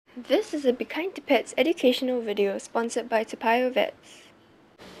This is a Be Kind to Pets educational video sponsored by Toa Payoh Vets.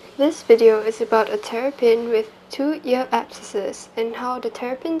 This video is about a terrapin with 2 ear abscesses and how the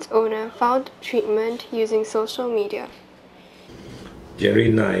terrapin's owner found treatment using social media. January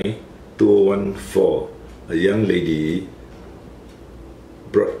 9, 2014, a young lady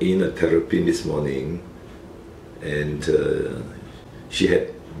brought in a terrapin this morning, and she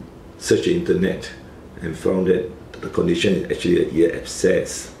had searched the internet and found that the condition is actually an ear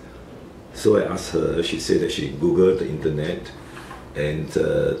abscess. So I asked her, she said that she googled the internet and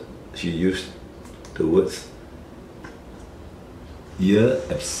she used the words ear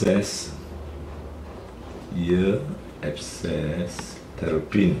abscess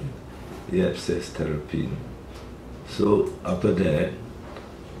terrapin, ear abscess terrapin. So after that,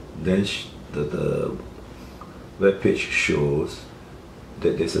 then the web page shows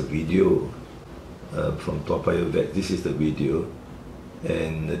that there's a video from Toa Payoh Vets. This is the video,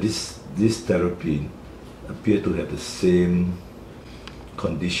 and this terrapin appeared to have the same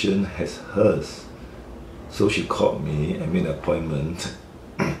condition as hers. So she called me and made an appointment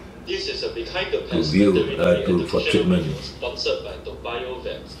This is a Be Kind to Pets for treatment. Sponsored by Toa Payoh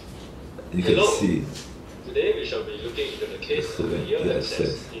Vets. You can Hello. see. Today we shall be looking into the case of the ear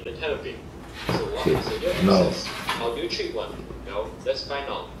abscess in the terrapin. So what is a ear Now, abscess? How do you treat one? Well, let's find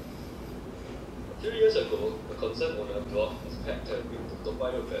out. A few years ago, a concerned owner brought his pet terrapin to Toa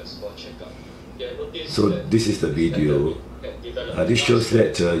Payoh Vets for a checkup. He had noticed so that this is the video. had developed This shows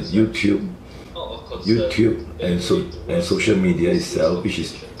that YouTube and social media itself, which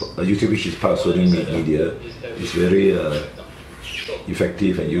is YouTube, which is part of social media, is very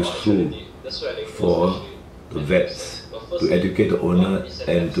effective and useful for the vets to educate the owner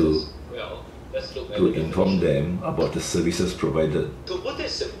and to inform them about the services provided.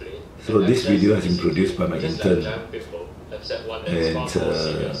 So this video has been produced by my intern, and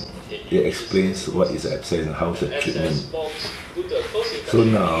it explains what is abscess and how is the treatment. So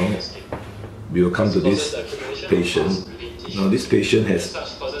now we will come to this patient. Now this patient has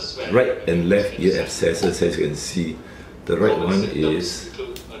right and left ear abscesses, as you can see. The right one is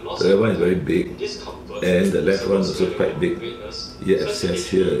very big, and the left one is also quite big. Ear abscess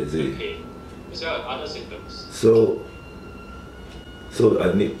here, is it? So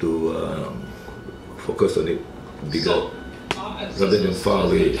I need to focus on it bigger rather than far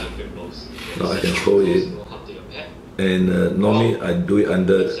away. Now I can hold it, and normally I do it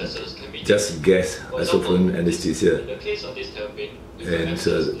under just gas, isoflurane anaesthesia, and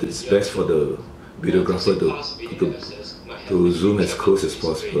it's best for the videographer to zoom as close as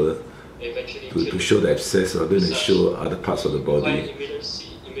possible to show the abscess rather than show other parts of the body.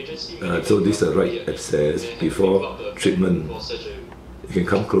 So this is the right abscess before treatment. You can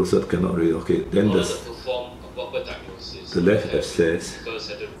come closer, cannot really. Okay, then the left abscess.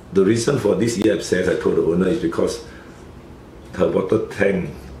 The reason for this ear abscess, I told the owner, is because her water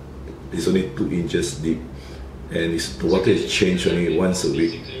tank is only 2 inches deep, and the water is changed only once a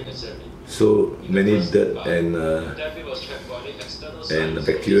week. So many dirt and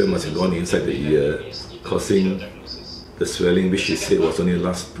bacteria must have gone inside the ear, causing the swelling, which she said was only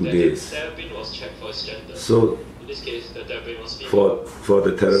last 2 days. So for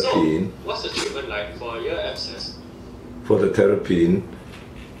the terrapin, what's the treatment like for ear abscess? For the terrapin,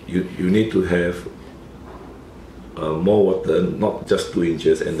 you need to have more water, not just 2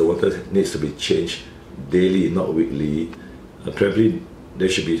 inches, and the water needs to be changed daily, not weekly. Probably there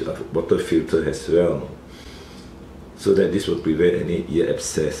should be a water filter as well, so that this will prevent any ear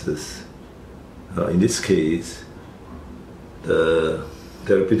abscesses. In this case, the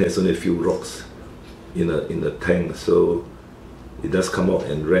terrapin has only a few rocks in the tank, so it does come out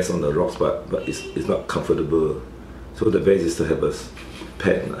and rest on the rocks, but it's not comfortable. So the best is to have a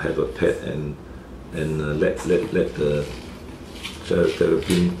pet and let the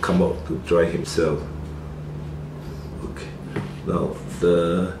terrapin come out to dry himself. Okay. Now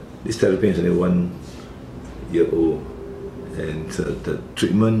this terrapin is only 1 year old, and the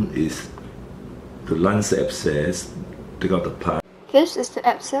treatment is to lance the abscess, take out the part. This is the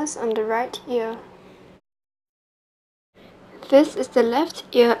abscess on the right ear. This is the left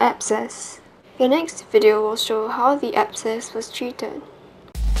ear abscess. The next video will show how the abscess was treated.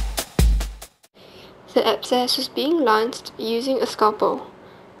 The abscess was being lanced using a scalpel.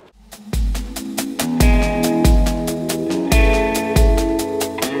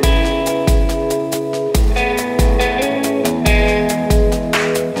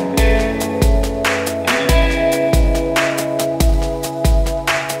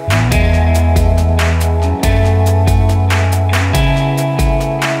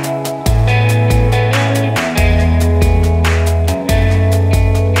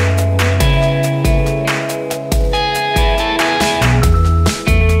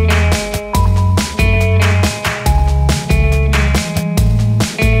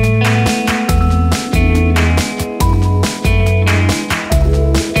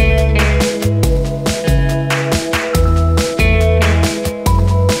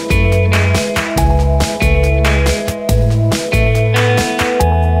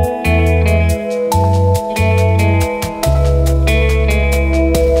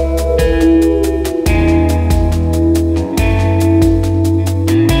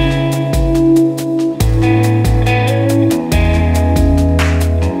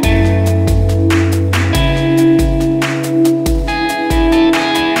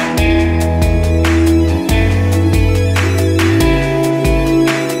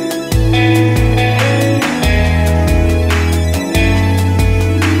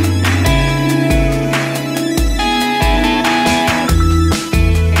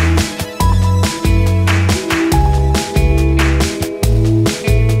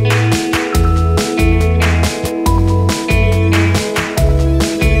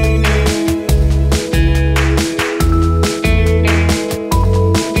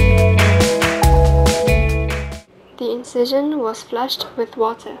 incision was flushed with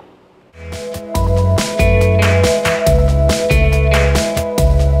water.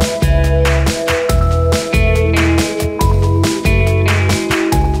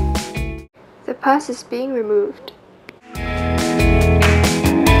 The pus is being removed.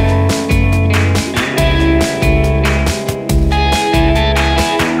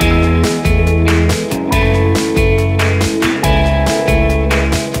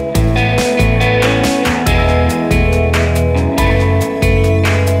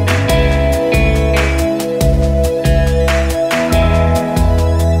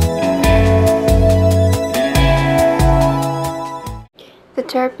 The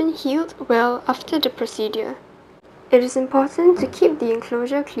terrapin healed well after the procedure. It is important to keep the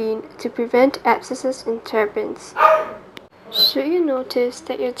enclosure clean to prevent abscesses in terrapins. Should you notice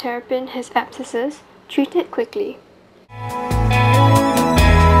that your terrapin has abscesses, treat it quickly.